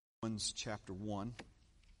Romans chapter 1.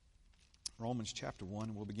 Romans chapter 1,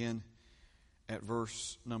 and we'll begin at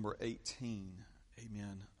verse number 18.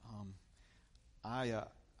 Amen. I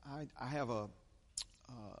have a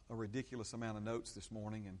ridiculous amount of notes this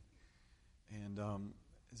morning, and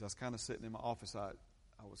as I was kind of sitting in my office, I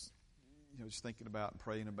was just thinking about and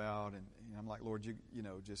praying about, and I'm like, Lord,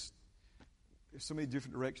 just there's so many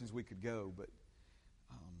different directions we could go, but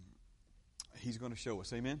He's going to show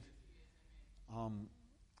us. Amen.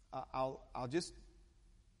 I'll just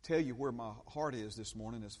tell you where my heart is this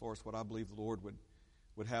morning as far as what I believe the Lord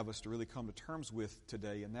would have us to really come to terms with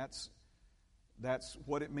today, and that's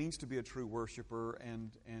what it means to be a true worshiper,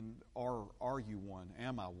 and are you one?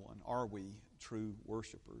 Am I one? Are we true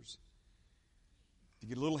worshipers? To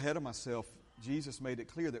get a little ahead of myself, Jesus made it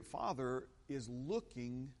clear that Father is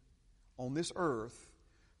looking on this earth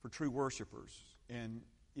for true worshipers. And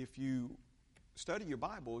if you study your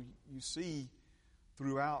Bible, you see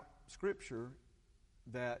throughout Scripture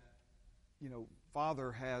that,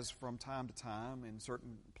 Father has from time to time in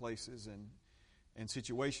certain places and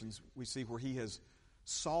situations, we see where He has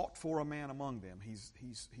sought for a man among them.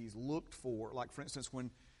 He's looked for, like for instance, when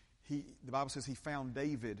the Bible says He found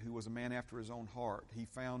David, who was a man after His own heart. He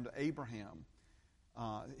found Abraham.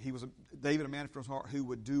 David, a man after His heart, who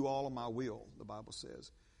would do all of my will, the Bible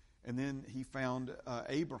says. And then He found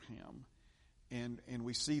Abraham. And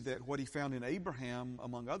we see that what He found in Abraham,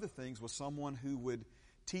 among other things, was someone who would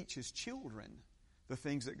teach his children the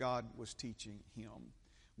things that God was teaching him.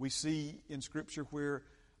 We see in Scripture where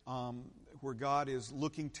God is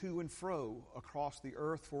looking to and fro across the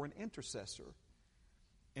earth for an intercessor,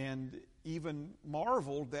 and even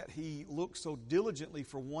marveled that He looked so diligently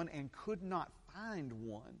for one and could not find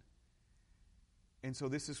one. And so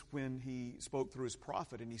this is when He spoke through His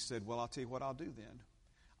prophet, and He said, well, I'll tell you what I'll do then.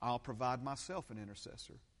 I'll provide myself an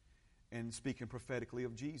intercessor. And speaking prophetically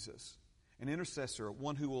of Jesus. An intercessor,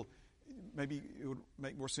 one who will, maybe it would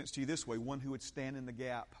make more sense to you this way, one who would stand in the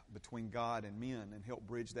gap between God and men and help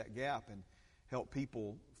bridge that gap and help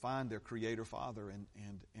people find their Creator Father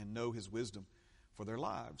and know His wisdom for their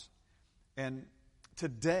lives. And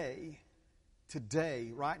today,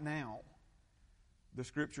 right now, the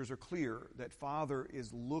Scriptures are clear that Father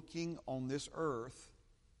is looking on this earth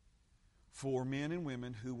for men and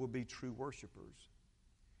women who will be true worshipers.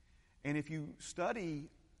 And if you study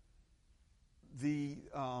the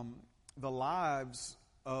lives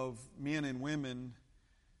of men and women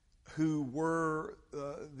who were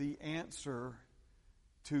the answer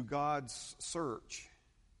to God's search,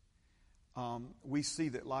 we see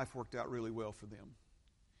that life worked out really well for them.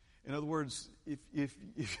 In other words, if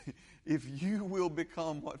you will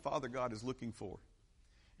become what Father God is looking for,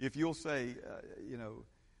 if you'll say,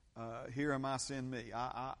 here am I, send me.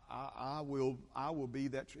 I will be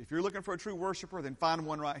that. If you're looking for a true worshiper, then find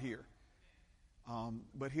one right here.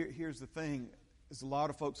 But here's the thing. There's a lot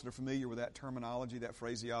of folks that are familiar with that terminology, that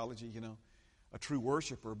phraseology, a true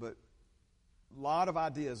worshiper, but a lot of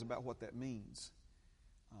ideas about what that means.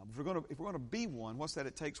 If we're going to be one, what's that?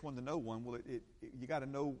 It takes one to know one. Well, you got to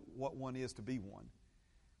know what one is to be one.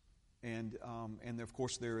 And of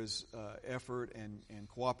course there is effort and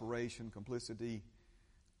cooperation, complicity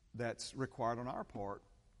that's required on our part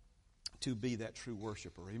to be that true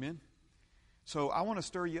worshiper. Amen? So I want to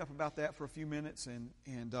stir you up about that for a few minutes, and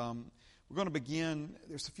we're going to begin.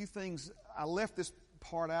 There's a few things. I left this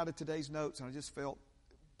part out of today's notes, and I just felt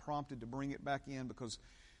prompted to bring it back in because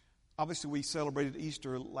obviously we celebrated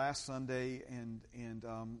Easter last Sunday,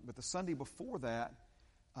 but the Sunday before that,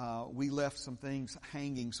 we left some things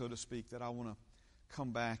hanging, so to speak, that I want to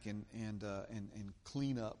come back and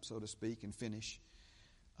clean up, so to speak, and finish.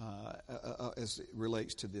 As it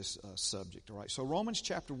relates to this subject. All right. So Romans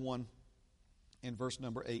chapter 1 and verse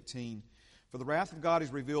number 18. For the wrath of God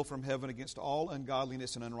is revealed from heaven against all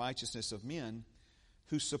ungodliness and unrighteousness of men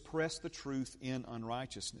who suppress the truth in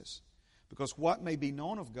unrighteousness. Because what may be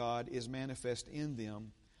known of God is manifest in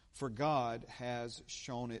them, for God has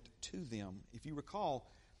shown it to them. If you recall,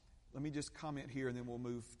 let me just comment here and then we'll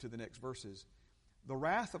move to the next verses. The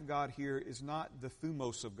wrath of God here is not the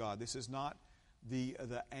thumos of God. This is not the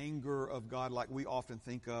anger of God like we often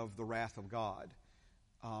think of the wrath of God.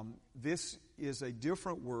 This is a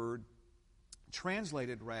different word,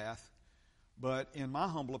 translated wrath, but in my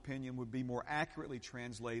humble opinion would be more accurately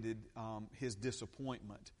translated His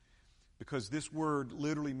disappointment, because this word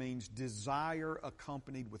literally means desire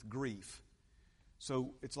accompanied with grief.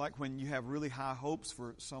 So it's like when you have really high hopes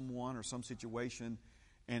for someone or some situation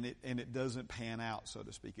and it doesn't pan out, so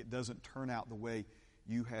to speak. It doesn't turn out the way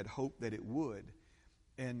you had hoped that it would.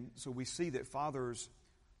 And so we see that Father's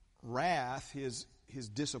wrath, his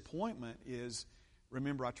disappointment is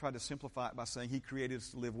remember, I tried to simplify it by saying He created us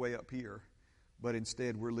to live way up here, but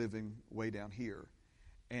instead we're living way down here.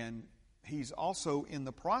 And He's also in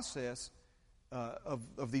the process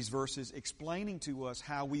of these verses explaining to us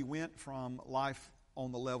how we went from life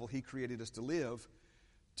on the level He created us to live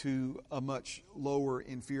to a much lower,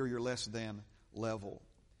 inferior, less than level.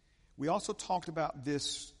 We also talked about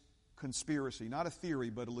this conspiracy, not a theory,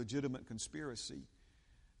 but a legitimate conspiracy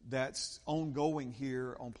that's ongoing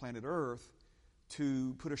here on planet Earth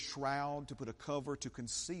to put a shroud, to put a cover, to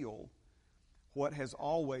conceal what has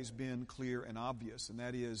always been clear and obvious, and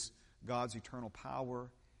that is God's eternal power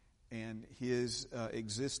and His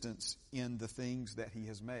existence in the things that He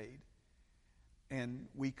has made. And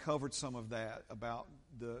we covered some of that about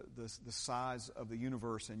the size of the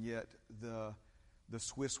universe and yet the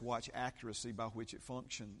Swiss watch accuracy by which it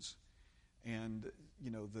functions. And,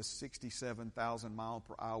 the 67,000 mile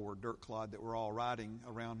per hour dirt clod that we're all riding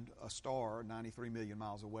around a star 93 million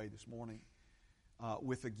miles away this morning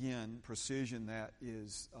with, again, precision that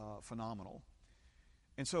is phenomenal.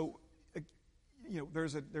 And so,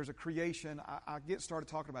 there's a creation. I get started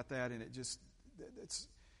talking about that, and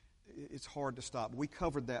it's hard to stop. We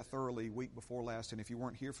covered that thoroughly week before last, and if you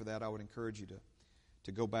weren't here for that, I would encourage you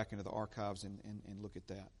to go back into the archives and look at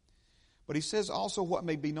that. But he says also what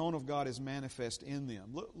may be known of God is manifest in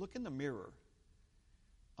them. Look in the mirror.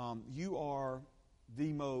 You are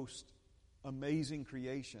the most amazing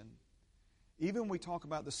creation. Even when we talk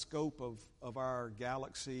about the scope of our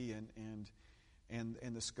galaxy and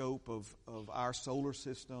the scope of our solar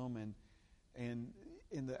system and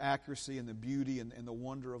in the accuracy and the beauty and the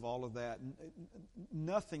wonder of all of that,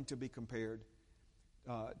 nothing to be compared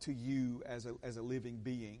to you as a living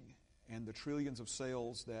being and the trillions of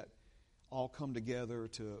cells that all come together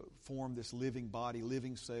to form this living body,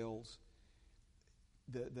 living cells,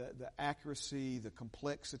 the accuracy, the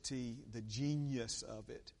complexity, the genius of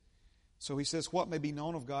it. So he says, what may be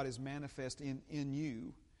known of God is manifest in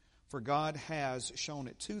you, for God has shown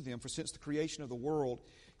it to them. For since the creation of the world,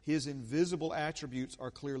 His invisible attributes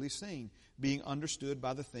are clearly seen, being understood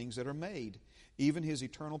by the things that are made, even His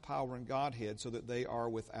eternal power and Godhead, so that they are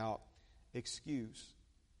without excuse.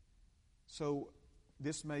 So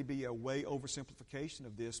this may be a way oversimplification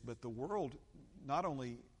of this, but the world not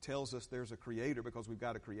only tells us there's a creator because we've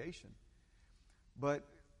got a creation, but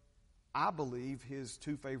I believe His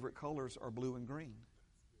two favorite colors are blue and green.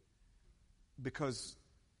 Because,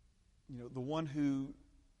 the one who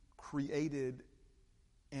created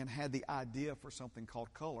and had the idea for something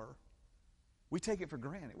called color, we take it for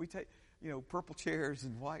granted. We take, purple chairs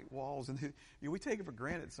and white walls, and we take it for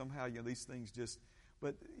granted somehow, these things just...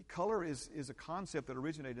 But color is a concept that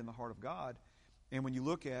originated in the heart of God. And when you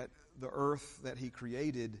look at the earth that He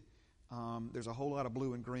created, there's a whole lot of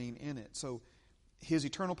blue and green in it. So His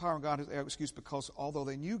eternal power and God is our excuse because although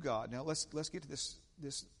they knew God. Now let's get to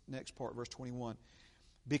this next part, verse 21.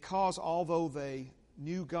 Because although they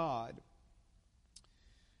knew God,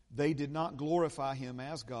 they did not glorify Him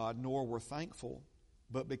as God, nor were thankful,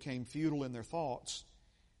 but became futile in their thoughts,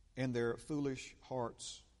 and their foolish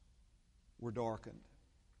hearts were darkened.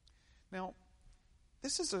 Now,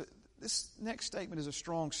 this next statement is a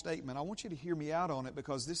strong statement. I want you to hear me out on it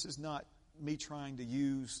because this is not me trying to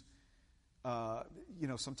use,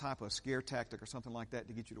 some type of scare tactic or something like that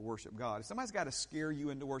to get you to worship God. If somebody's got to scare you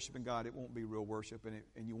into worshiping God, it won't be real worship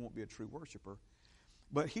and you won't be a true worshiper.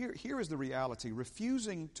 But here is the reality.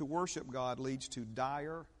 Refusing to worship God leads to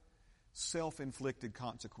dire, self-inflicted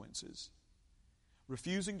consequences.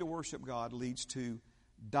 Refusing to worship God leads to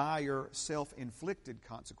dire, self-inflicted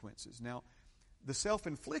consequences. Now, the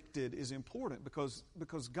self-inflicted is important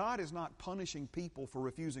because God is not punishing people for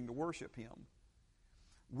refusing to worship Him.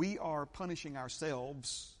 We are punishing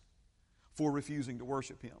ourselves for refusing to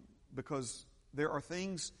worship Him because there are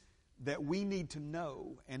things that we need to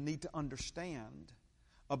know and need to understand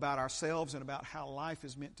about ourselves and about how life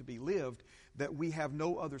is meant to be lived that we have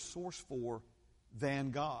no other source for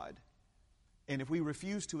than God. And if we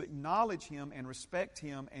refuse to acknowledge Him and respect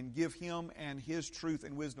Him and give Him and His truth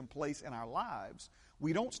and wisdom place in our lives,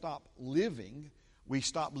 we don't stop living. We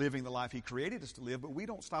stop living the life He created us to live, but we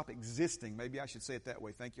don't stop existing. Maybe I should say it that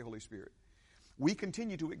way. Thank you, Holy Spirit. We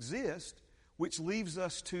continue to exist, which leaves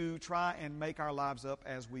us to try and make our lives up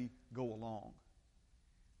as we go along.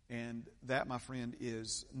 And that, my friend,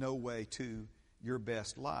 is no way to your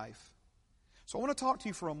best life. So I want to talk to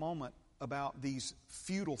you for a moment about these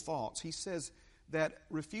futile thoughts. He says that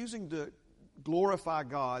refusing to glorify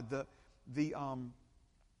God, the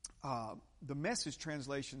Message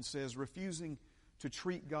translation says refusing to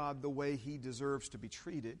treat God the way He deserves to be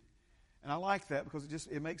treated. And I like that because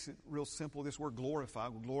it makes it real simple. This word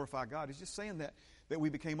glorify God. He's just saying that that we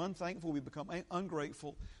became unthankful, we become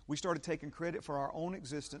ungrateful. We started taking credit for our own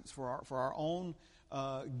existence, for our own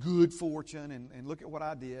good fortune, and look at what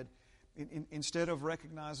I did, instead of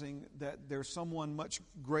recognizing that there's someone much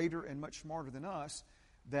greater and much smarter than us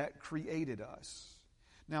that created us.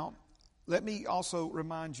 Now, let me also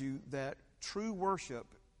remind you that true worship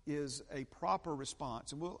is a proper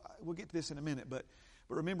response, and we'll get to this in a minute, but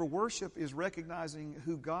remember, worship is recognizing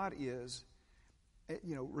who God is,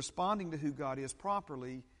 responding to who God is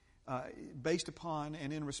properly, based upon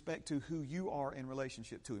and in respect to who you are in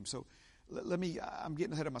relationship to Him. So I'm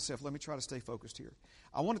getting ahead of myself. Let me try to stay focused here.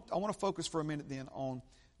 I want to focus for a minute then on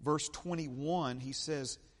verse 21. He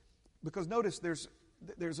says, because notice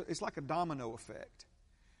it's like a domino effect.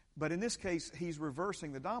 But in this case, he's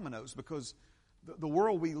reversing the dominoes, because the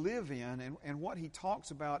world we live in and what he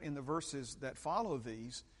talks about in the verses that follow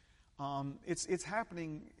these, it's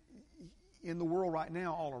happening in the world right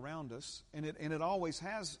now all around us, and it always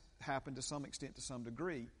has happened to some extent, to some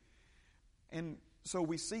degree. And so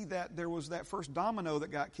we see that there was that first domino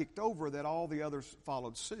that got kicked over, that all the others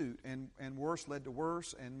followed suit, and worse led to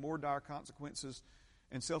worse, and more dire consequences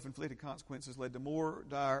and self-inflicted consequences led to more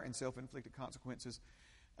dire and self-inflicted consequences,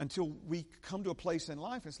 until we come to a place in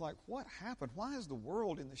life, it's like, what happened? Why is the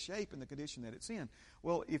world in the shape and the condition that it's in?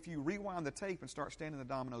 Well, if you rewind the tape and start standing the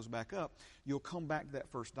dominoes back up, you'll come back to that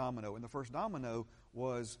first domino. And the first domino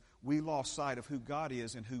was we lost sight of who God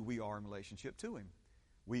is and who we are in relationship to Him.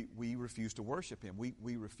 We refused to worship Him.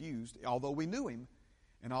 We refused, although we knew Him,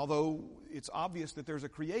 and although it's obvious that there's a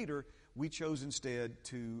Creator, we chose instead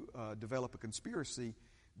to develop a conspiracy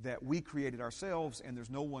that we created ourselves, and there's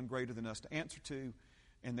no one greater than us to answer to,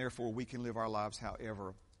 and therefore we can live our lives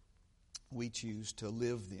however we choose to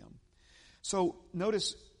live them. So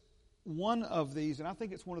notice one of these, and I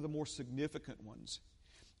think it's one of the more significant ones,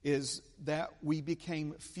 is that we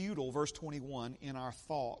became futile, verse 21, in our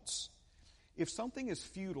thoughts. If something is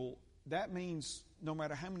futile, that means no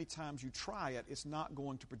matter how many times you try it, it's not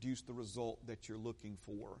going to produce the result that you're looking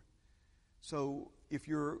for. So if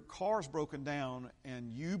your car's broken down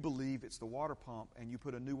and you believe it's the water pump, and you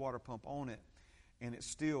put a new water pump on it, and it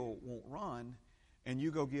still won't run, and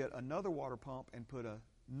you go get another water pump and put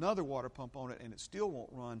another water pump on it and it still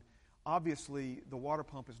won't run, obviously the water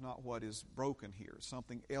pump is not what is broken here.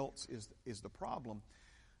 Something else is the problem.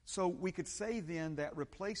 So we could say then that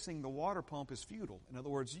replacing the water pump is futile. In other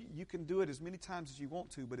words, you can do it as many times as you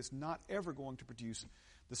want to, but it's not ever going to produce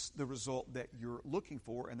the result that you're looking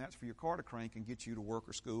for, and that's for your car to crank and get you to work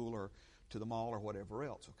or school or to the mall or whatever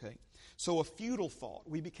else, okay? So a futile thought.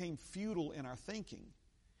 We became futile in our thinking.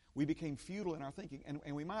 We became futile in our thinking.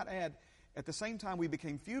 And we might add, at the same time we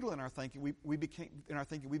became futile in our thinking, we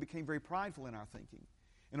became very prideful in our thinking.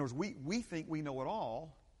 In other words, we think we know it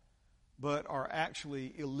all, but are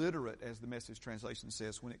actually illiterate, as the Message translation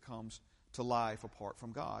says, when it comes to life apart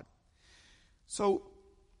from God. So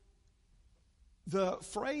the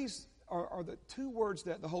phrase, or the two words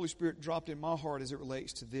that the Holy Spirit dropped in my heart as it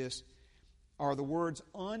relates to this, are the words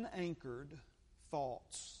unanchored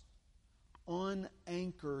thoughts.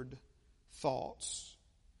 Unanchored thoughts.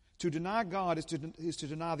 To deny God is to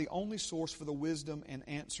deny the only source for the wisdom and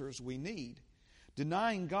answers we need.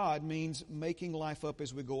 Denying God means making life up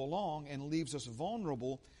as we go along, and leaves us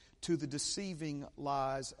vulnerable to the deceiving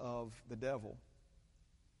lies of the devil.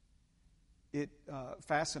 It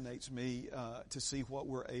fascinates me to see what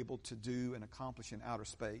we're able to do and accomplish in outer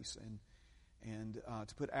space, and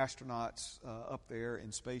to put astronauts up there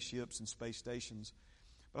in spaceships and space stations.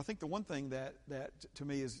 But I think the one thing that to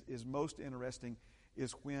me is most interesting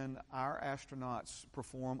is when our astronauts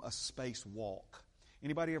perform a spacewalk.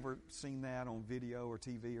 Anybody ever seen that on video or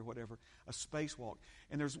TV or whatever? A spacewalk.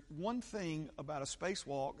 And there's one thing about a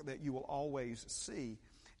spacewalk that you will always see,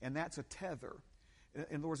 and that's a tether.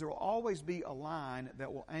 In other words, there will always be a line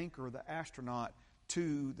that will anchor the astronaut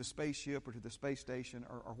to the spaceship or to the space station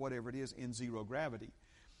or whatever it is in zero gravity.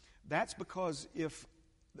 That's because if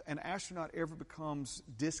an astronaut ever becomes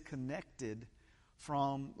disconnected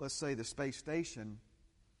from, let's say, the space station,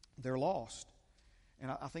 they're lost. And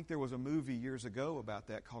I think there was a movie years ago about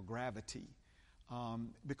that called Gravity.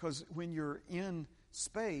 Because when you're in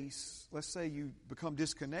space, let's say you become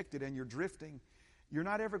disconnected and you're drifting, you're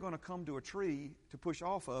not ever going to come to a tree to push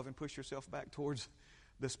off of and push yourself back towards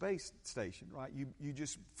the space station, right? You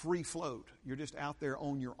just free float. You're just out there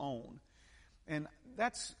on your own. And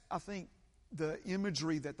that's, I think, the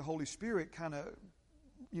imagery that the Holy Spirit kind of,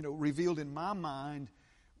 revealed in my mind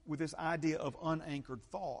with this idea of unanchored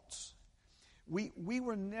thoughts. We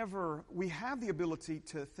have the ability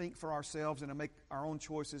to think for ourselves and to make our own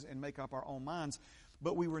choices and make up our own minds,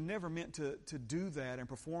 but we were never meant to do that and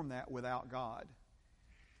perform that without God.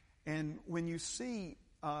 And when you see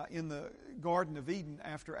in the Garden of Eden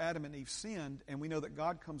after Adam and Eve sinned, and we know that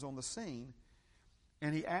God comes on the scene,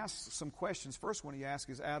 and he asks some questions. First one he asks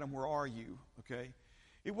is, Adam, where are you? Okay.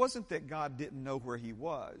 It wasn't that God didn't know where he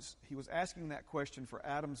was. He was asking that question for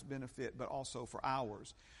Adam's benefit, but also for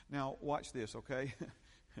ours. Now, watch this, okay?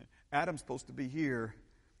 Adam's supposed to be here,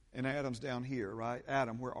 and Adam's down here, right?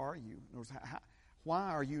 Adam, where are you? In other words,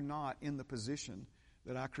 why are you not in the position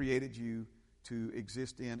that I created you to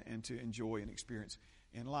exist in and to enjoy and experience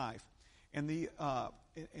in life? And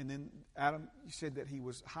then Adam said that he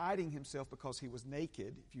was hiding himself because he was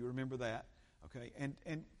naked, if you remember that. Okay,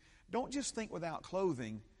 and don't just think without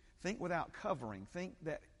clothing, think without covering. Think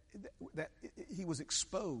that he was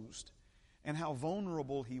exposed and how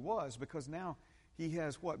vulnerable he was, because now he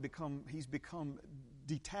has he's become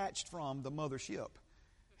detached from the mothership.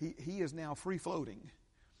 He is now free floating.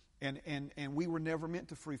 And we were never meant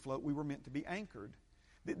to free float. We were meant to be anchored.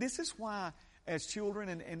 This is why, as children,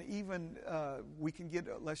 and even we can get,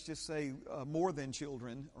 let's just say, more than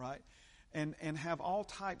children, right? And have all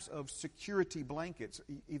types of security blankets,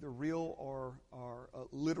 either real or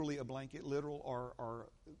literally a blanket, literal or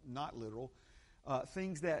not literal.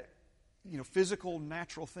 Things that, physical,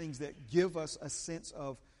 natural things that give us a sense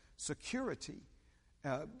of security.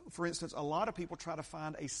 For instance, a lot of people try to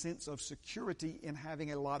find a sense of security in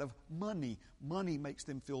having a lot of money. Money makes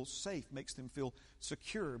them feel safe, makes them feel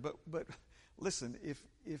secure. But listen,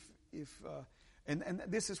 and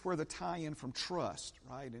this is where the tie-in from trust,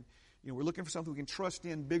 right? And we're looking for something we can trust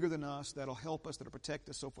in, bigger than us, that'll help us, that'll protect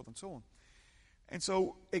us, so forth and so on. And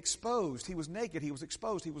so, exposed, he was naked, he was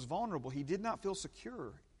exposed, he was vulnerable. He did not feel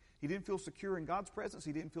secure. He didn't feel secure in God's presence.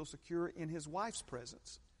 He didn't feel secure in his wife's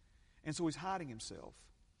presence. And so he's hiding himself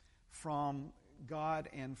from God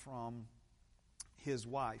and from his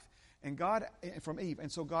wife. And from Eve.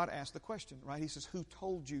 And so God asked the question, right? He says, who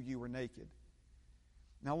told you you were naked?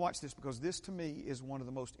 Now watch this, because this to me is one of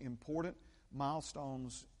the most important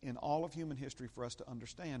milestones in all of human history for us to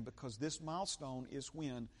understand, because this milestone is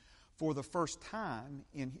when, for the first time,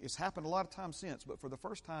 it's happened a lot of times since, but for the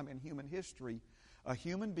first time in human history, a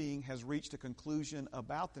human being has reached a conclusion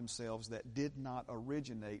about themselves that did not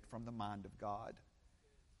originate from the mind of God.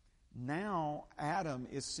 Now Adam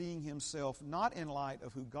is seeing himself not in light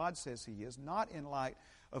of who God says he is, not in light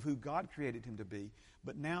of who God created him to be,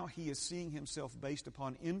 but now he is seeing himself based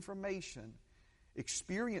upon information,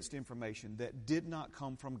 experienced information that did not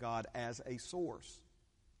come from God as a source.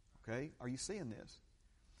 Okay? Are you seeing this?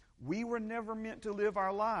 We were never meant to live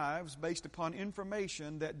our lives based upon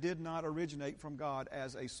information that did not originate from God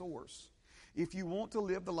as a source. If you want to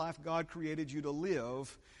live the life God created you to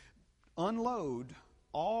live, unload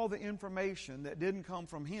all the information that didn't come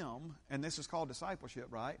from Him, and this is called discipleship,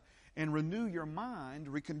 right? And renew your mind,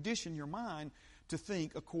 recondition your mind to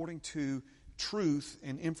think according to truth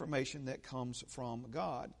and information that comes from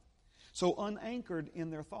God. So unanchored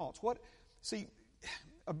in their thoughts.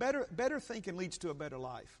 A better thinking leads to a better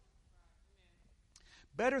life.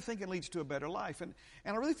 Better thinking leads to a better life. And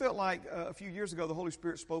I really felt like a few years ago the Holy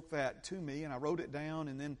Spirit spoke that to me, and I wrote it down,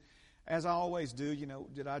 and then as I always do,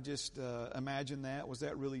 did I just imagine that? Was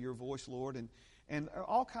that really your voice, Lord? And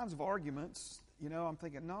all kinds of arguments. I'm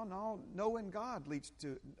thinking, no, knowing God leads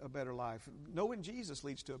to a better life. Knowing Jesus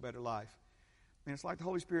leads to a better life. And it's like the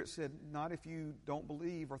Holy Spirit said, not if you don't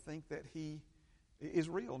believe or think that He is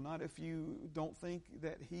real, not if you don't think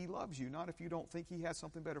that He loves you, not if you don't think He has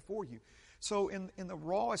something better for you. So in the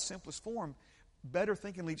rawest, simplest form, better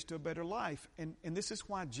thinking leads to a better life. And this is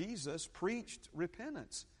why Jesus preached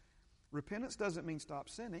repentance. Repentance doesn't mean stop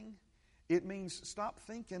sinning. It means stop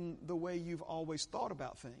thinking the way you've always thought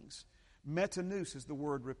about things. Metanous is the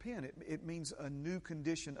word repent. It means a new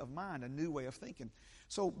condition of mind, a new way of thinking.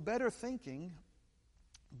 So better thinking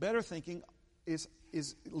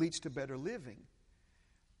leads to better living.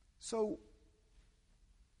 So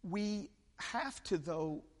we have to,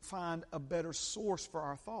 though, find a better source for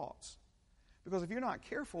our thoughts. Because if you're not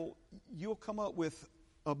careful, you'll come up with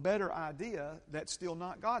a better idea that's still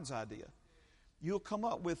not God's idea. You'll come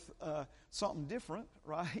up with something different,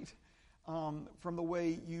 right, from the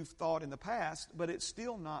way you've thought in the past, but it's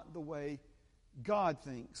still not the way God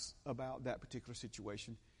thinks about that particular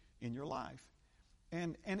situation in your life.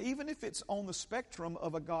 And even if it's on the spectrum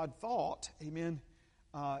of a God thought, amen,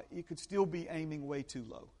 it could still be aiming way too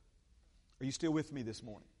low. Are you still with me this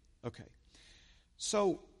morning? Okay.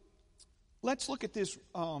 So let's look at this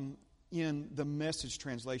in the Message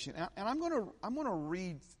translation, and I'm going to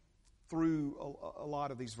read through a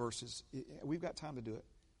lot of these verses. We've got time to do it.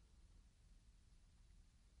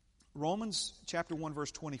 Romans chapter 1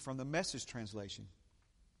 verse 20 from the Message translation.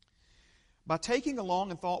 By taking a long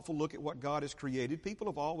and thoughtful look at what God has created, people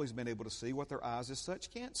have always been able to see what their eyes as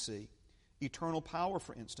such can't see. Eternal power,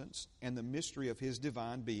 for instance, and the mystery of His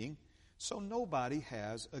divine being, so nobody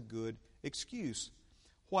has a good excuse.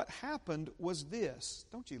 What happened was this.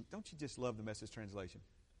 Don't you just love the Message translation?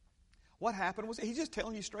 What happened was, he's just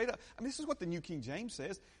telling you straight up. I mean, this is what the New King James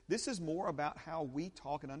says. This is more about how we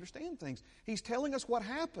talk and understand things. He's telling us what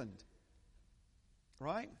happened.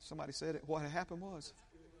 Right? Somebody said it. What had happened was.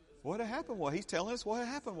 What had happened was. He's telling us what had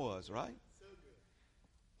happened was, right?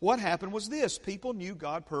 What happened was this. People knew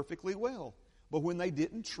God perfectly well. But when they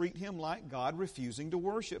didn't treat Him like God, refusing to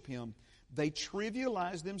worship Him, they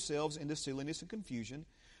trivialized themselves into silliness and confusion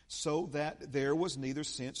so that there was neither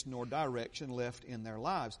sense nor direction left in their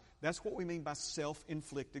lives. That's what we mean by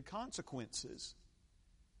self-inflicted consequences.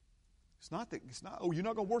 It's not, oh, you're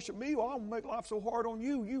not going to worship me? Well, I'm going to make life so hard on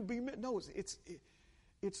you. You be me. No,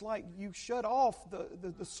 it's like you shut off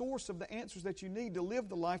the source of the answers that you need to live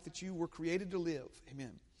the life that you were created to live.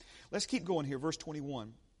 Amen. Let's keep going here. Verse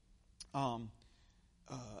 21.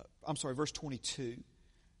 Verse 22.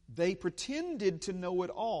 They pretended to know it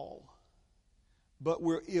all, but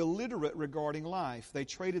were illiterate regarding life. They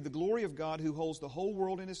traded the glory of God who holds the whole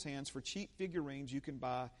world in His hands for cheap figurines you can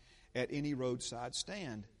buy at any roadside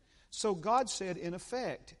stand. So God said, in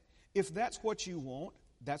effect, if that's what you want,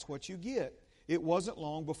 that's what you get. It wasn't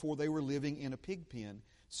long before they were living in a pig pen,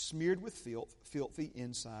 smeared with filth, filthy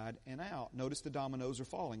inside and out. Notice the dominoes are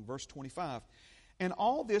falling. Verse 25. And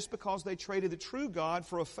all this because they traded the true God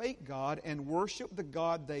for a fake God and worshiped the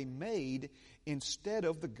God they made instead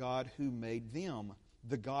of the God who made them,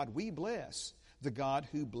 the God we bless, the God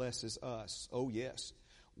who blesses us. Oh yes.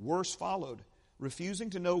 Worse followed.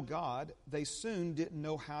 Refusing to know God, they soon didn't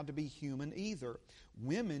know how to be human either.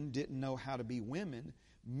 Women didn't know how to be women.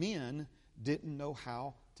 Men didn't know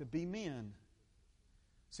how to be men.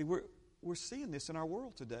 See, we're seeing this in our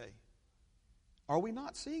world today. Are we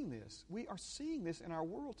not seeing this? We are seeing this in our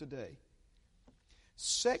world today.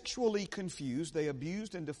 Sexually confused, they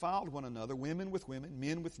abused and defiled one another, women with women,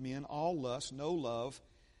 men with men, all lust, no love,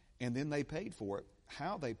 and then they paid for it.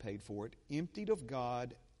 How they paid for it? Emptied of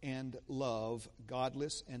God and love,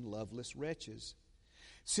 godless and loveless wretches.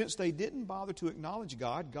 Since they didn't bother to acknowledge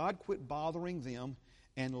God, God quit bothering them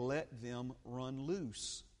and let them run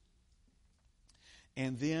loose.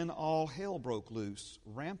 And then all hell broke loose,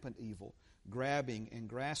 rampant evil, grabbing and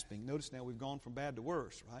grasping. Notice now we've gone from bad to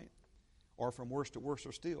worse, right? Or from worse to worse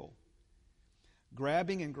or still.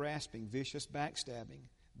 Grabbing and grasping, vicious backstabbing.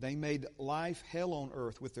 They made life hell on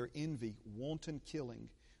earth with their envy, wanton killing,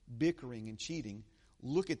 bickering and cheating.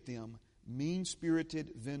 Look at them,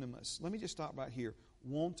 mean-spirited, venomous. Let me just stop right here.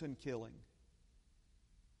 Wanton killing.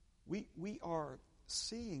 We are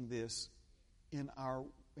seeing this in our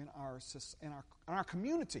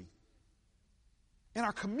community. In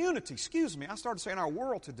our community, excuse me, I started saying our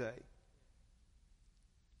world today.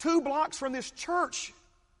 2 blocks from this church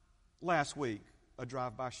last week, a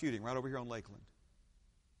drive-by shooting right over here on Lakeland.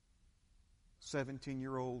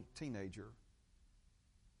 17-year-old teenager.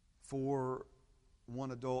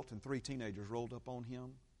 1 adult and 3 teenagers rolled up on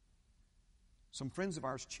him. Some friends of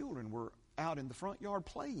ours' children were out in the front yard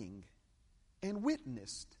playing and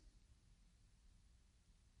witnessed.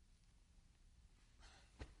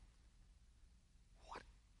 What?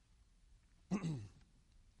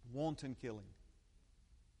 Wanton killing.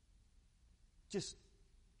 Just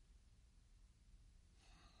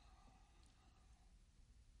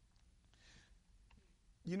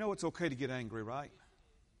you know it's okay to get angry, right?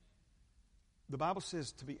 The Bible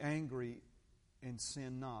says to be angry and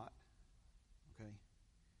sin not. Okay?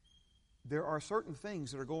 There are certain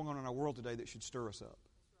things that are going on in our world today that should stir us up.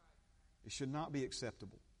 It should not be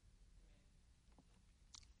acceptable.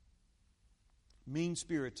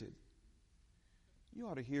 Mean-spirited. You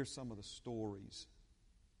ought to hear some of the stories.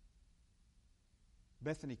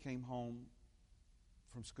 Bethany came home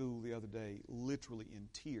from school the other day literally in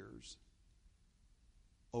tears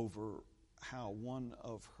over how one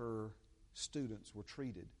of her students were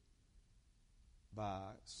treated by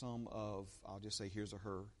some of, I'll just say here's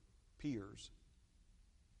her peers.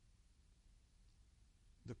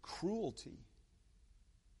 The cruelty.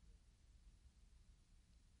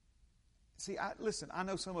 See, I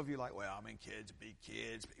know some of you are like, well, I mean, kids be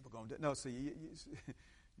kids. People going to... No, see,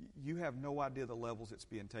 you have no idea the levels it's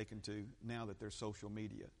being taken to now that there's social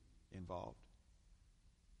media involved.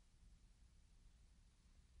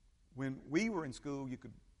 When we were in school, you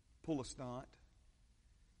could pull a stunt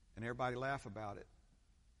and everybody laugh about it,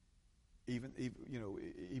 even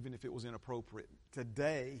if it was inappropriate.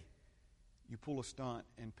 Today, you pull a stunt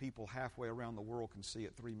and people halfway around the world can see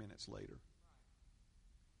it 3 minutes later.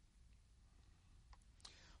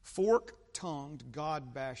 Fork-tongued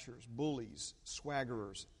God-bashers, bullies,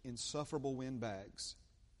 swaggerers, insufferable windbags.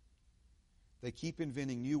 They keep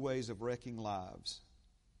inventing new ways of wrecking lives.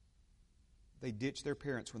 They ditch their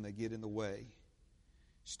parents when they get in the way.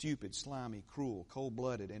 Stupid, slimy, cruel,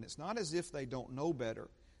 cold-blooded. And it's not as if they don't know better.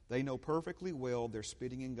 They know perfectly well they're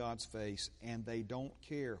spitting in God's face, and they don't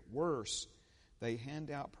care. Worse, they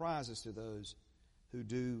hand out prizes to those who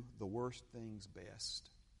do the worst things best.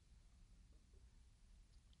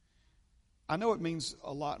 I know it means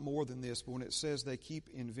a lot more than this, but when it says they keep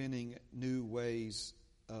inventing new ways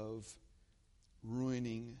of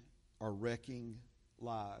ruining or wrecking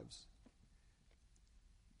lives.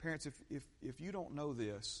 Parents, if you don't know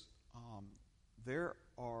this, there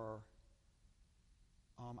are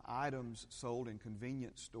items sold in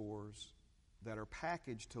convenience stores that are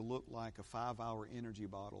packaged to look like a 5-hour energy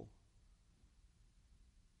bottle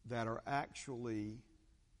that are actually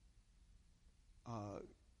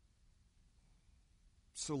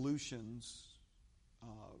solutions,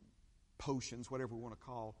 potions, whatever we want to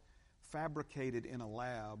call, fabricated in a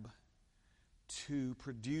lab to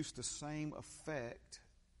produce the same effect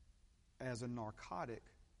as a narcotic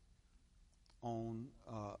on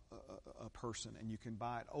a person. And you can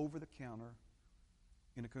buy it over the counter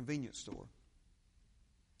in a convenience store.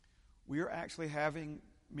 We are actually having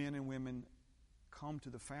men and women come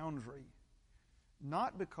to the foundry,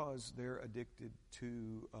 not because they're addicted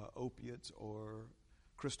to opiates or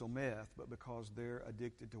crystal meth, but because they're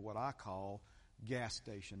addicted to what I call gas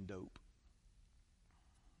station dope.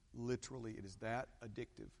 Literally, it is that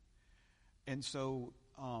addictive. And so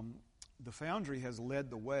the foundry has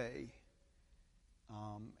led the way,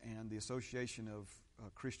 and the Association of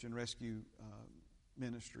Christian Rescue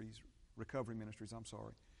Ministries, Recovery Ministries,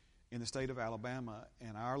 in the state of Alabama,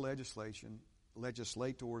 and our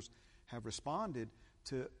legislators have responded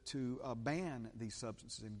to ban these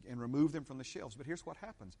substances and remove them from the shelves. But here's what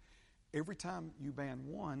happens. Every time you ban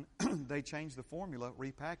one, they change the formula,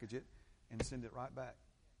 repackage it, and send it right back.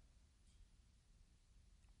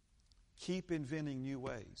 Keep inventing new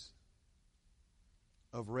ways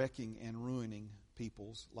of wrecking and ruining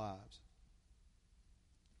people's lives.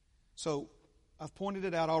 So, I've pointed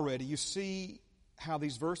it out already. You see how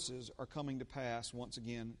these verses are coming to pass once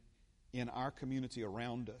again in our community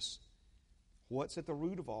around us. What's at the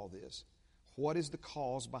root of all this? What is the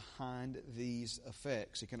cause behind these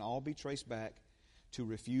effects? It can all be traced back to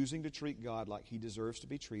refusing to treat God like He deserves to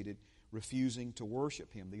be treated, refusing to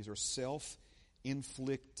worship Him. These are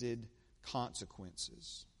self-inflicted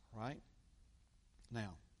consequences, right?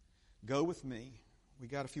 Now, go with me. We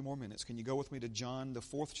got a few more minutes. Can you go with me to John, the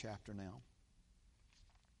 4th chapter now?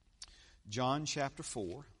 John chapter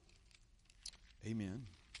 4. Amen.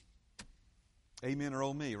 Amen or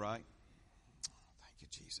oh me, right? Thank you,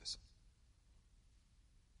 Jesus.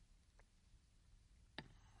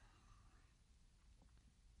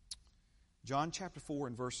 John chapter 4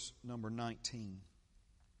 and verse number 19.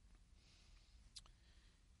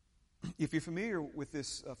 If you're familiar with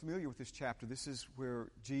this chapter, this is where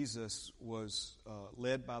Jesus was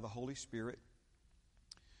led by the Holy Spirit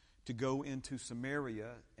to go into Samaria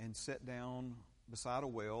and sit down beside a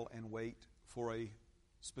well and wait for a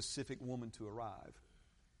specific woman to arrive.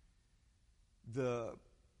 The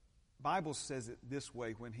Bible says it this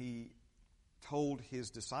way when He told His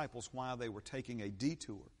disciples why they were taking a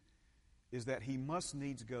detour, is that He must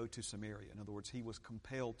needs go to Samaria. In other words, He was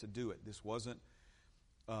compelled to do it. This wasn't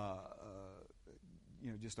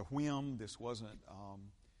just a whim. This wasn't,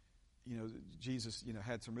 Jesus,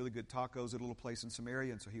 had some really good tacos at a little place in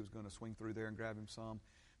Samaria, and so He was going to swing through there and grab him some.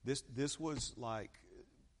 This was like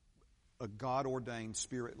a God-ordained,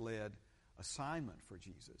 Spirit-led assignment for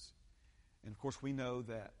Jesus. And, of course, we know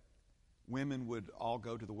that women would all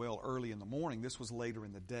go to the well early in the morning. This was later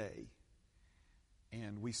in the day.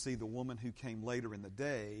 And we see the woman who came later in the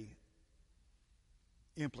day,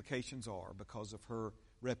 implications are because of her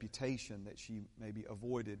reputation that she maybe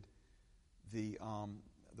avoided the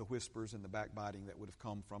whispers and the backbiting that would have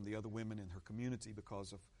come from the other women in her community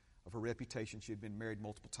because of her reputation. She had been married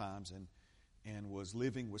multiple times and was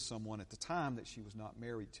living with someone at the time that she was not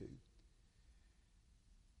married to.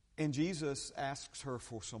 And Jesus asks her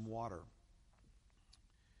for some water.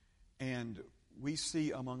 And we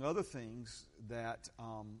see, among other things, that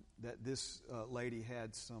this lady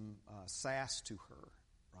had some sass to her,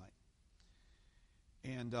 right?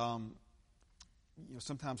 And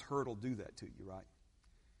sometimes hurt will do that to you, right?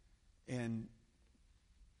 And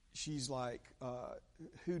she's like,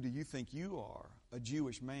 who do you think you are, a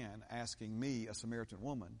Jewish man, asking me, a Samaritan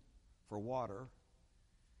woman, for water?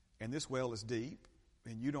 And this well is deep,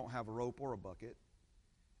 and you don't have a rope or a bucket,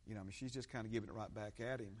 she's just kind of giving it right back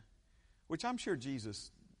at him, which I'm sure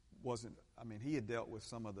Jesus wasn't. He had dealt with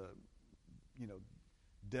some of the,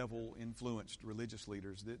 devil-influenced religious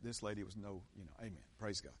leaders. This lady was no, amen.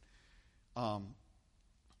 Praise God.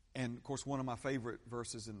 And, of course, one of my favorite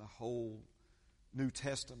verses in the whole New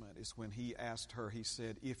Testament is when he asked her, he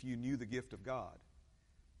said, if you knew the gift of God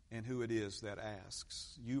and who it is that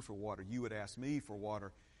asks you for water, you would ask me for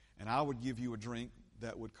water, and I would give you a drink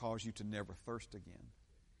that would cause you to never thirst again.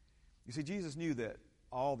 You see, Jesus knew that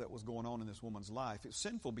all that was going on in this woman's life, it's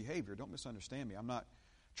sinful behavior. Don't misunderstand me. I'm not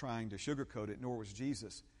trying to sugarcoat it, nor was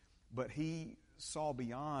Jesus. But he saw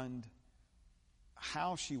beyond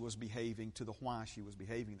how she was behaving to the why she was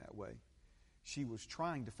behaving that way. She was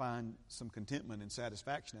trying to find some contentment and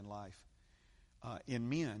satisfaction in life, in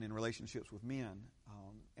men, in relationships with men.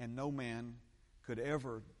 And no man could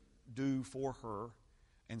ever do for her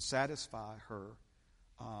and satisfy her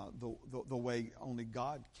the way only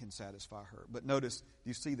God can satisfy her. But notice,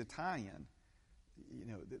 you see the tie-in.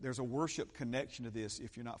 There's a worship connection to this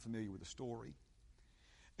if you're not familiar with the story.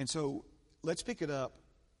 And so let's pick it up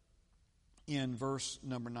in verse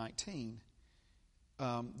number 19.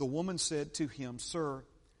 The woman said to him, Sir,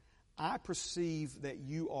 I perceive that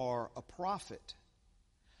you are a prophet.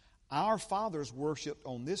 Our fathers worshipped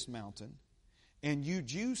on this mountain, and you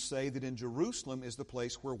Jews say that in Jerusalem is the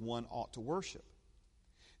place where one ought to worship.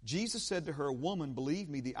 Jesus said to her, Woman, believe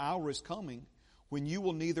me, the hour is coming when you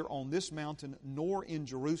will neither on this mountain nor in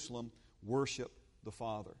Jerusalem worship the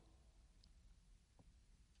Father.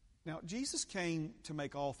 Now, Jesus came to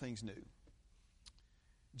make all things new.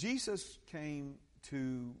 Jesus came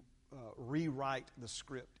to rewrite the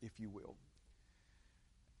script, if you will.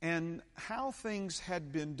 And how things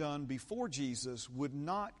had been done before Jesus would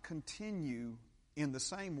not continue in the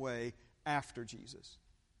same way after Jesus.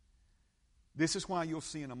 This is why you'll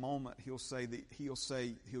see in a moment he'll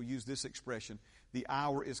use this expression, the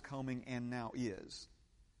hour is coming and now is.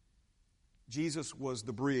 Jesus was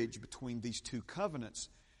the bridge between these two covenants.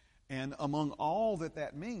 And among all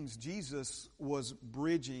that means, Jesus was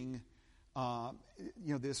bridging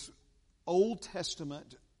this Old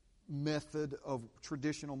Testament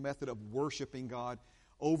traditional method of worshiping God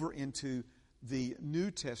over into the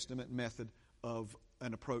New Testament method of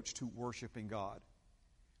an approach to worshiping God.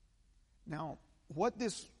 Now, what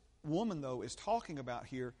this woman, though, is talking about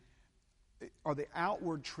here are the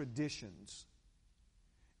outward traditions.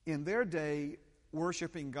 In their day,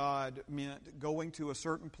 worshiping God meant going to a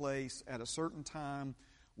certain place at a certain time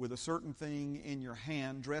with a certain thing in your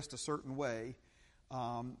hand, dressed a certain way,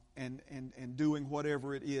 and doing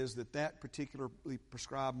whatever it is that particularly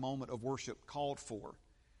prescribed moment of worship called for.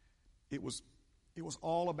 It was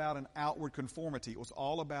all about an outward conformity. It was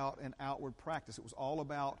all about an outward practice. It was all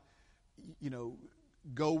about,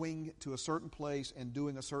 going to a certain place and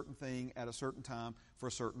doing a certain thing at a certain time for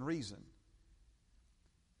a certain reason.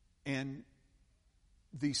 And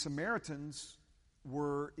the Samaritans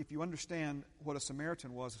were, if you understand what a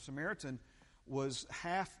Samaritan was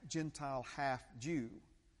half Gentile, half Jew.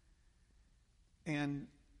 And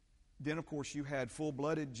then, of course, you had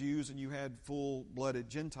full-blooded Jews and you had full-blooded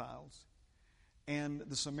Gentiles. And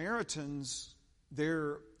the Samaritans,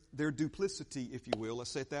 their duplicity, if you will,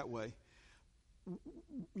 let's say it that way,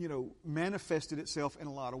 manifested itself in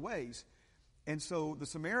a lot of ways. And so the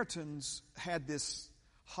Samaritans had this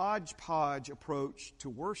hodgepodge approach to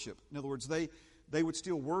worship. In other words, they would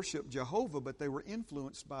still worship Jehovah, but they were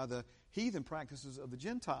influenced by the heathen practices of the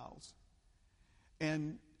Gentiles.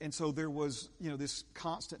 And so there was, this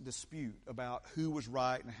constant dispute about who was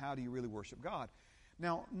right and how do you really worship God.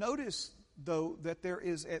 Now, notice, though, that there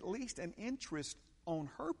is at least an interest on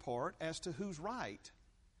her part as to who's right.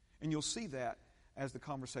 And you'll see that as the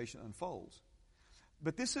conversation unfolds.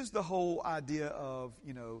 But this is the whole idea of,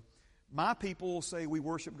 my people say we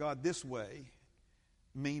worship God this way,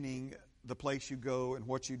 meaning the place you go and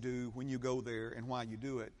what you do when you go there and why you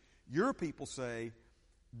do it. Your people say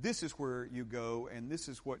this is where you go and this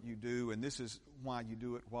is what you do and this is why you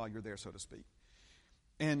do it while you're there, so to speak.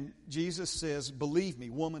 And Jesus says, believe me,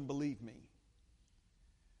 woman, believe me.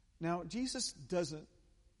 Now, Jesus doesn't,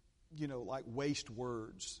 waste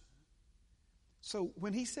words. So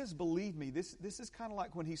when he says believe me, this is kind of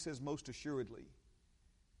like when he says most assuredly.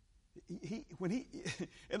 In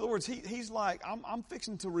other words, he's like, I'm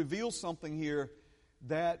fixing to reveal something here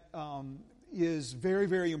that is very,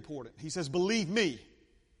 very important. He says, believe me,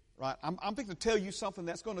 right? I'm fixing to tell you something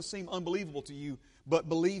that's going to seem unbelievable to you, but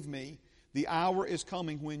believe me, the hour is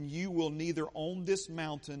coming when you will neither on this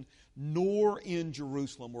mountain nor in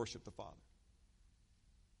Jerusalem worship the Father.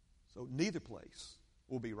 So neither place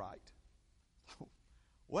will be right.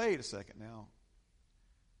 Wait a second now.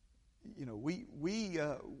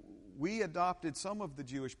 we adopted some of the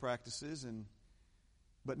Jewish practices,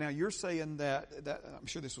 but now you're saying that I'm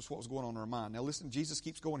sure this was what was going on in our mind. Now listen, Jesus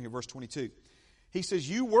keeps going here, verse 22. He says,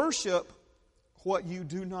 "You worship what you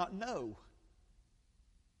do not know."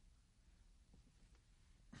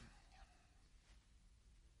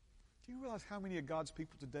 Do you realize how many of God's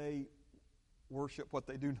people today worship what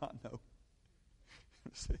they do not know?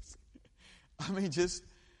 I mean, just,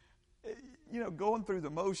 going through the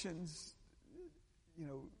motions,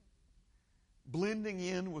 blending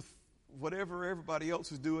in with whatever everybody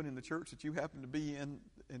else is doing in the church that you happen to be in,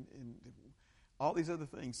 and all these other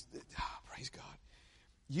things. Praise God.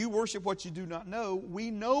 You worship what you do not know. We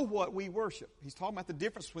know what we worship. He's talking about the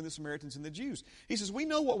difference between the Samaritans and the Jews. He says, we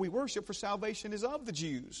know what we worship, for salvation is of the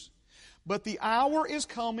Jews. But the hour is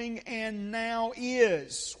coming, and now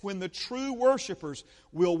is, when the true worshipers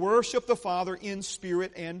will worship the Father in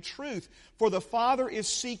spirit and truth. For the Father is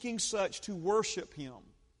seeking such to worship Him.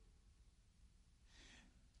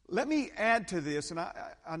 Let me add to this, and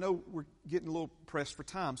I know we're getting a little pressed for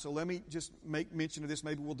time, so let me just make mention of this.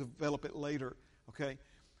 Maybe we'll develop it later, okay?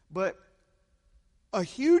 But a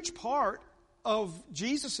huge part of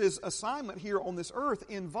Jesus' assignment here on this earth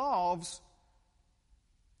involves,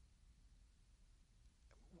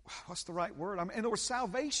 what's the right word? In other words,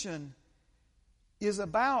 salvation is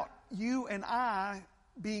about you and I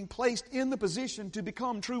being placed in the position to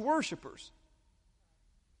become true worshipers.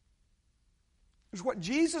 It's what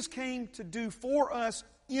Jesus came to do for us,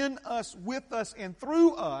 in us, with us, and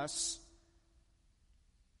through us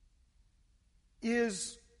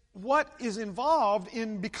is what is involved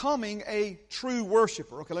in becoming a true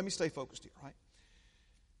worshiper. Okay, let me stay focused here, right?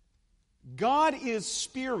 God is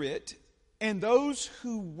spirit, and those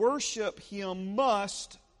who worship Him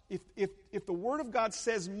must, if the Word of God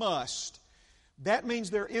says must, that means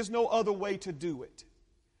there is no other way to do it.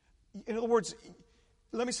 In other words,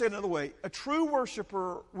 let me say it another way. A true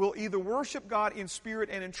worshiper will either worship God in spirit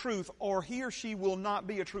and in truth, or he or she will not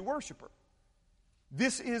be a true worshiper.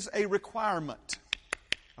 This is a requirement.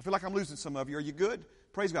 I feel like I'm losing some of you. Are you good?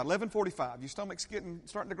 Praise God. 11:45. Your stomach's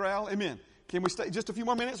starting to growl? Amen. Can we stay just a few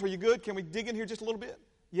more minutes? Are you good? Can we dig in here just a little bit?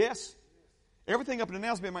 Yes? Everything up to now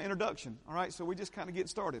has been my introduction. All right? So we just kind of get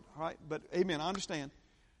started. All right? But amen. I understand.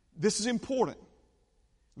 This is important.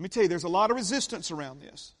 Let me tell you, there's a lot of resistance around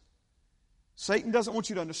this. Satan doesn't want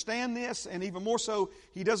you to understand this, and even more so,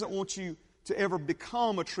 he doesn't want you to ever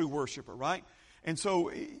become a true worshiper, right? And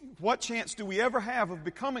so, what chance do we ever have of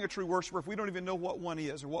becoming a true worshiper if we don't even know what one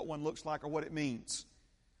is, or what one looks like, or what it means?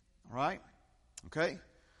 All right? Okay?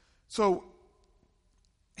 So,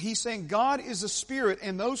 he's saying God is a spirit,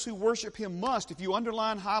 and those who worship Him must. If you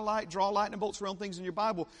underline, highlight, draw lightning bolts around things in your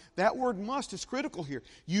Bible, that word must is critical here.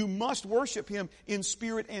 You must worship Him in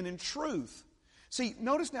spirit and in truth. See,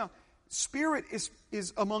 notice now, spirit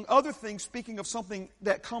is among other things speaking of something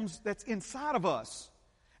that's inside of us.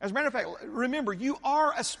 As a matter of fact, remember, you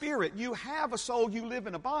are a spirit. You have a soul. You live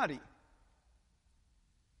in a body.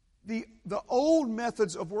 The old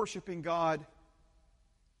methods of worshiping God,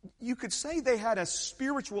 you could say they had a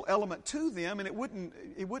spiritual element to them, and it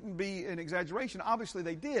wouldn't be an exaggeration. Obviously,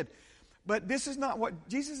 they did. But this is not what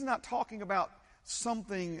Jesus is not talking about,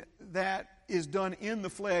 something that is done in the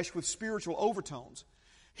flesh with spiritual overtones.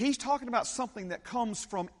 He's talking about something that comes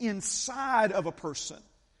from inside of a person.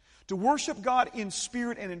 To worship God in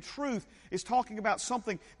spirit and in truth is talking about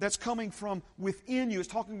something that's coming from within you. It's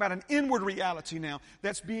talking about an inward reality now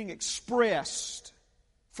that's being expressed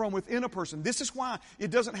from within a person. This is why it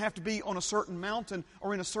doesn't have to be on a certain mountain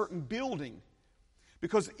or in a certain building.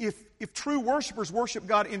 Because if true worshipers worship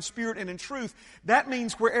God in spirit and in truth, that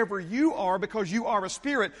means wherever you are, because you are a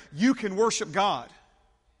spirit, you can worship God.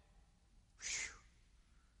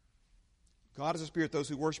 God is a spirit. Those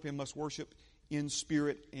who worship Him must worship in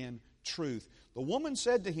spirit and truth. The woman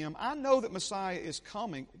said to Him, I know that Messiah is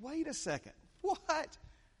coming. Wait a second. What?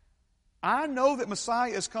 I know that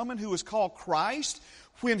Messiah is coming, who is called Christ.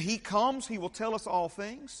 When He comes, He will tell us all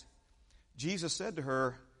things. Jesus said to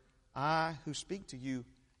her, I who speak to you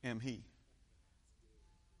am He.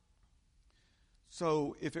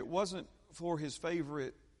 So if it wasn't for His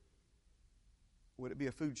favorite, would it be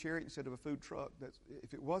a food chariot instead of a food truck?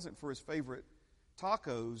 If it wasn't for His favorite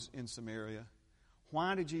tacos in Samaria,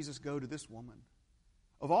 why did Jesus go to this woman?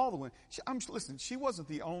 Of all the women, listen, she wasn't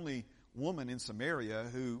the only woman in Samaria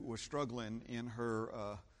who was struggling in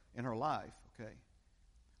her life. Okay,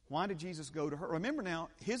 why did Jesus go to her? Remember now,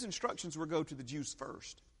 His instructions were go to the Jews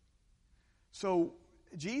first. So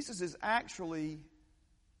Jesus is actually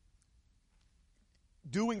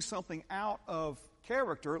doing something out of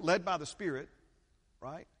character, led by the Spirit,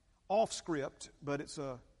 right? Off script, but it's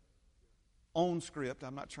own script.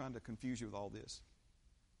 I'm not trying to confuse you with all this.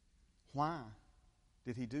 Why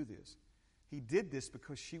did he do this? He did this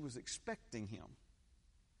because she was expecting him.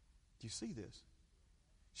 Do you see this?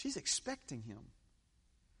 She's expecting him.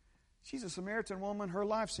 She's a Samaritan woman. Her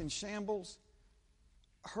life's in shambles.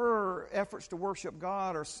 Her efforts to worship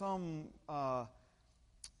God are some,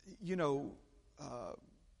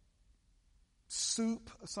 soup,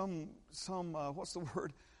 what's the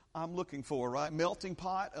word I'm looking for, right? Melting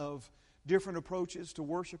pot of different approaches to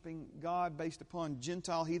worshiping God based upon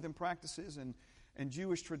Gentile heathen practices and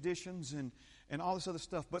Jewish traditions and all this other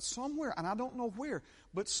stuff. But somewhere, and I don't know where,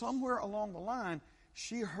 but somewhere along the line,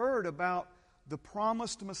 she heard about the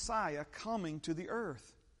promised Messiah coming to the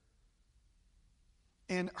earth.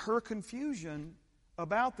 And her confusion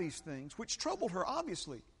about these things, which troubled her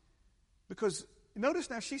obviously, because notice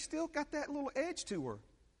now she's still got that little edge to her.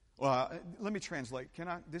 Well, let me translate.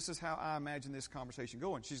 This is how I imagine this conversation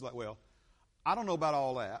going. She's like, well, I don't know about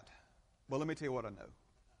all that, but let me tell you what I know.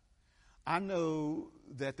 I know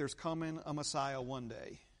that there's coming a Messiah one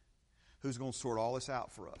day who's going to sort all this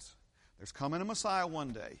out for us. There's coming a Messiah one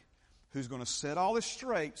day who's going to set all this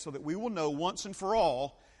straight so that we will know once and for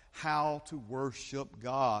all how to worship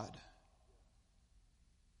God.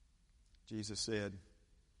 Jesus said,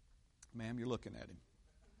 ma'am, you're looking at him.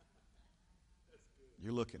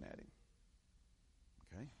 You're looking at him.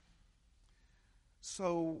 Okay?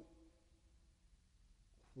 So,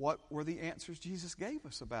 what were the answers Jesus gave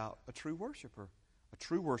us about a true worshiper? A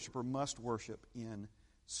true worshiper must worship in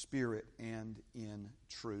spirit and in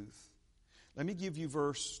truth. Let me give you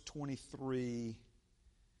verse 23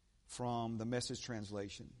 from the Message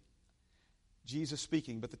translation. Jesus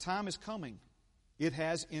speaking, but the time is coming. It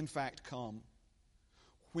has in fact come,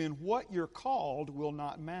 when what you're called will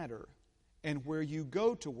not matter, and where you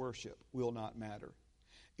go to worship will not matter.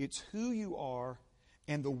 It's who you are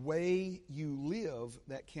and the way you live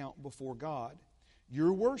that count before God.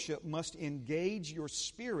 Your worship must engage your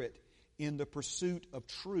spirit in the pursuit of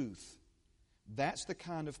truth. That's the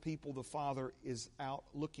kind of people the Father is out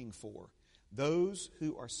looking for. Those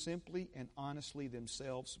who are simply and honestly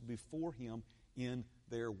themselves before Him in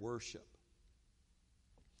their worship.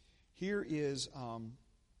 Here is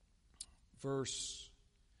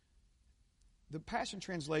the Passion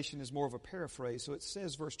Translation is more of a paraphrase, so it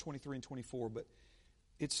says verse 23 and 24, but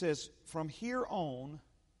it says, from here on,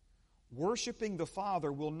 worshiping the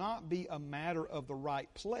Father will not be a matter of the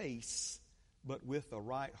right place, but with the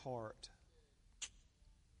right heart.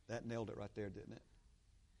 That nailed it right there, didn't it?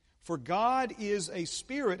 For God is a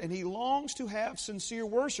spirit, and He longs to have sincere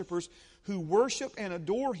worshipers who worship and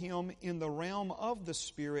adore Him in the realm of the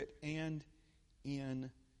Spirit and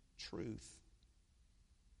in truth.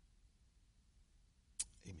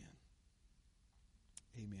 Amen.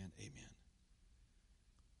 Amen. Amen.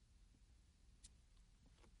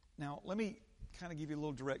 Now, let me kind of give you a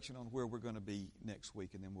little direction on where we're going to be next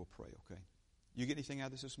week, and then we'll pray, okay? You get anything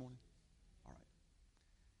out of this morning? All right.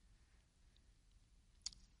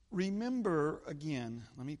 Remember, again,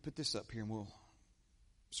 let me put this up here, and we'll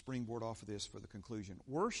springboard off of this for the conclusion.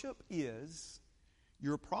 Worship is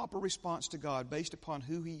your proper response to God based upon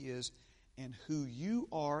who He is and who you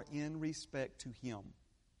are in respect to Him.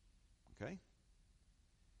 Okay?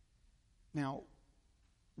 Now,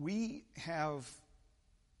 we have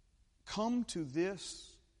come to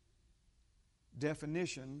this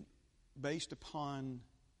definition based upon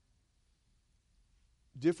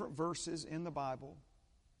different verses in the Bible,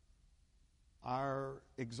 our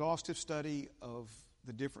exhaustive study of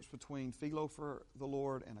the difference between philo for the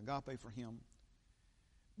Lord and agape for Him,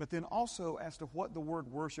 but then also as to what the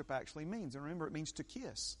word worship actually means. And remember, it means to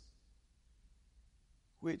kiss,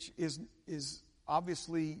 which is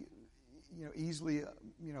obviously easily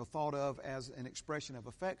thought of as an expression of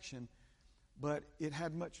affection, but it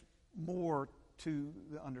had much more to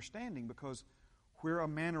the understanding, because where a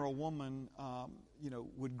man or a woman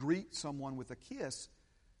would greet someone with a kiss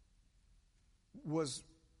was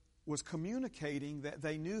communicating that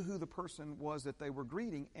they knew who the person was that they were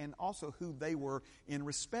greeting, and also who they were in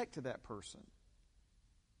respect to that person.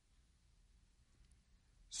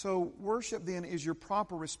 So worship then is your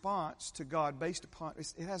proper response to God based upon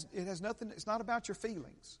it has nothing. It's not about your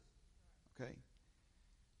feelings, okay.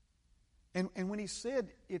 And when He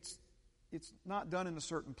said it's not done in a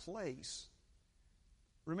certain place,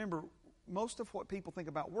 remember, most of what people think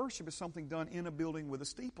about worship is something done in a building with a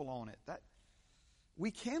steeple on it. That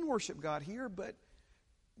we can worship God here, but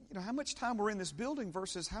how much time we're in this building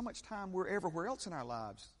versus how much time we're everywhere else in our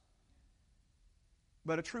lives.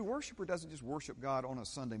 But a true worshiper doesn't just worship God on a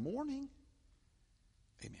Sunday morning.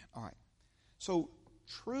 Amen. All right. So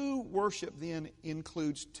True worship then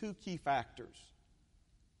includes two key factors.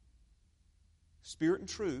 Spirit and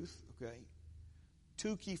truth, okay?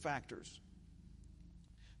 Two key factors.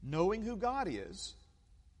 Knowing who God is,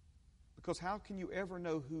 because how can you ever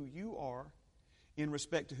know who you are in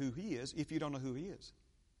respect to who He is if you don't know who He is?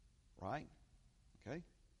 Right? Okay?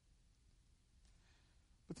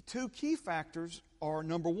 But the two key factors are,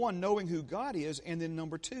 number one, knowing who God is, and then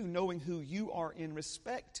number two, knowing who you are in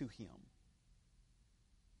respect to Him.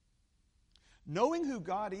 Knowing who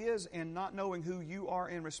God is and not knowing who you are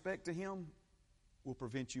in respect to Him will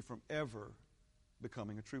prevent you from ever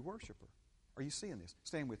becoming a true worshiper. Are you seeing this?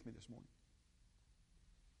 Stand with me this morning.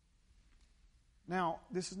 Now,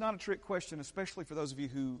 this is not a trick question, especially for those of you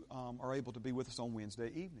who are able to be with us on Wednesday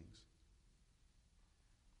evenings.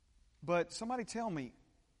 But somebody tell me,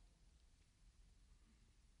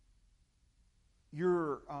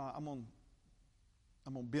 I'm going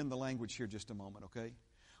to bend the language here just a moment, okay?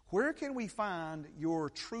 Where can we find your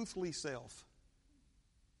truthfully self?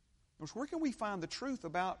 Where can we find the truth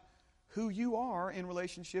about who you are in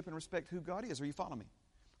relationship and respect to who God is? Are you following me?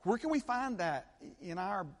 Where can we find that in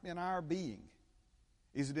our being?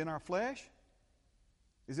 Is it in our flesh?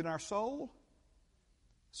 Is it in our soul?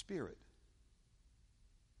 Spirit.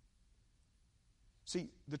 See,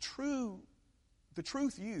 the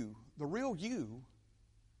truth you, the real you,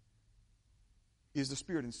 is the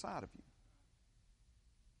Spirit inside of you.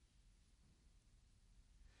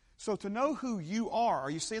 So to know who you are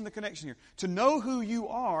you seeing the connection here? To know who you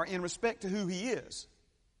are in respect to who He is.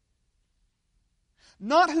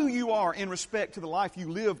 Not who you are in respect to the life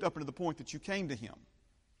you lived up until the point that you came to Him.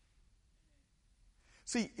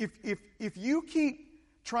 See, if you keep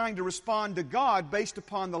trying to respond to God based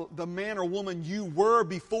upon the man or woman you were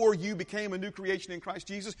before you became a new creation in Christ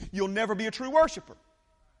Jesus, you'll never be a true worshiper.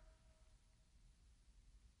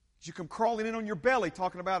 You come crawling in on your belly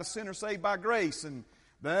talking about a sinner saved by grace and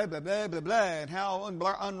blah, blah, blah, blah, blah, and how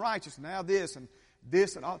unrighteous, and now this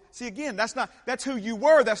and all. See, again, that's who you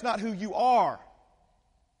were, that's not who you are.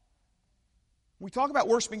 When we talk about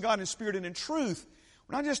worshiping God in spirit and in truth,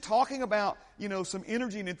 we're not just talking about, some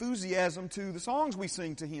energy and enthusiasm to the songs we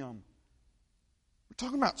sing to Him. We're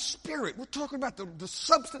talking about spirit. We're talking about the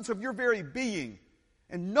substance of your very being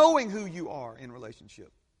and knowing who you are in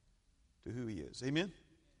relationship to who He is. Amen?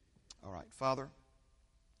 All right, Father,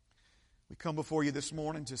 we come before You this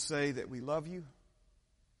morning to say that we love You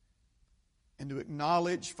and to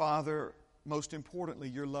acknowledge, Father, most importantly,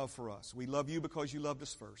 Your love for us. We love You because You loved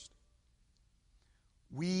us first.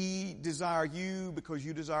 We desire You because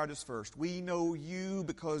You desired us first. We know You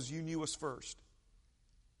because You knew us first.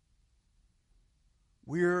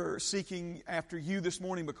 We're seeking after You this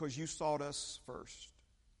morning because You sought us first.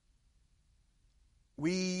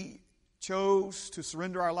 We chose to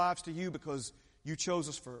surrender our lives to You because You chose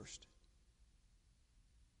us first.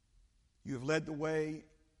 You have led the way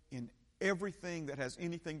in everything that has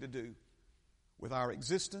anything to do with our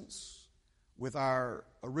existence, with our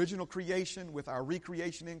original creation, with our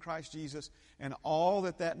recreation in Christ Jesus, and all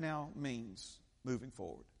that now means moving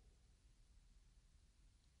forward.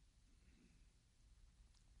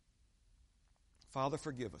 Father,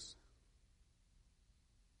 forgive us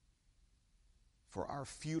for our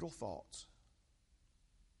futile thoughts.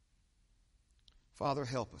 Father,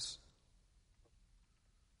 help us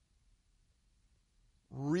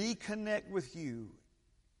reconnect with You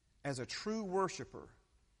as a true worshiper.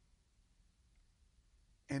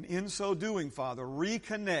 And in so doing, Father,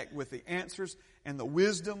 reconnect with the answers and the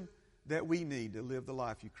wisdom that we need to live the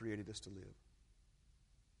life You created us to live.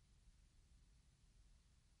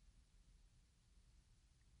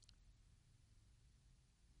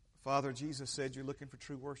 Father, Jesus said You're looking for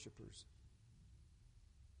true worshipers.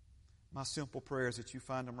 My simple prayer is that You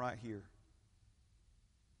find them right here.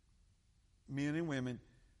 Men and women,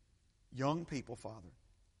 young people, Father,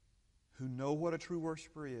 who know what a true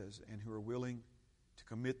worshiper is and who are willing to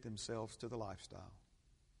commit themselves to the lifestyle.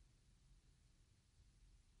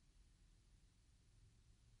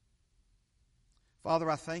 Father,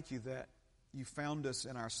 I thank You that You found us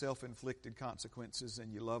in our self-inflicted consequences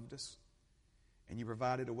and You loved us and You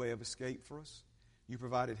provided a way of escape for us. You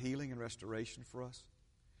provided healing and restoration for us.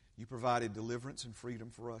 You provided deliverance and freedom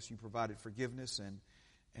for us. You provided forgiveness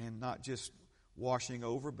and not just washing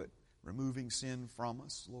over, but removing sin from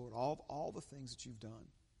us, Lord. All the things that You've done.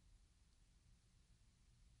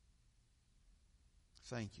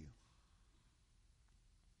 Thank You.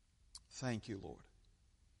 Thank You, Lord.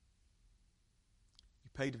 You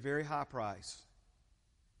paid a very high price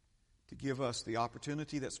to give us the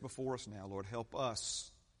opportunity that's before us now. Lord, help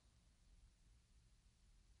us.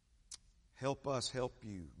 Help us help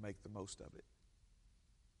You make the most of it.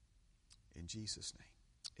 In Jesus'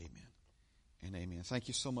 name, amen and amen. Thank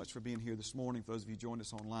you so much for being here this morning. For those of you who joined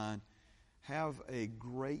us online, have a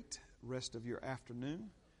great rest of your afternoon.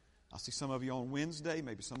 I'll see some of you on Wednesday,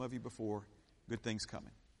 maybe some of you before. Good things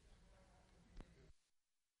coming.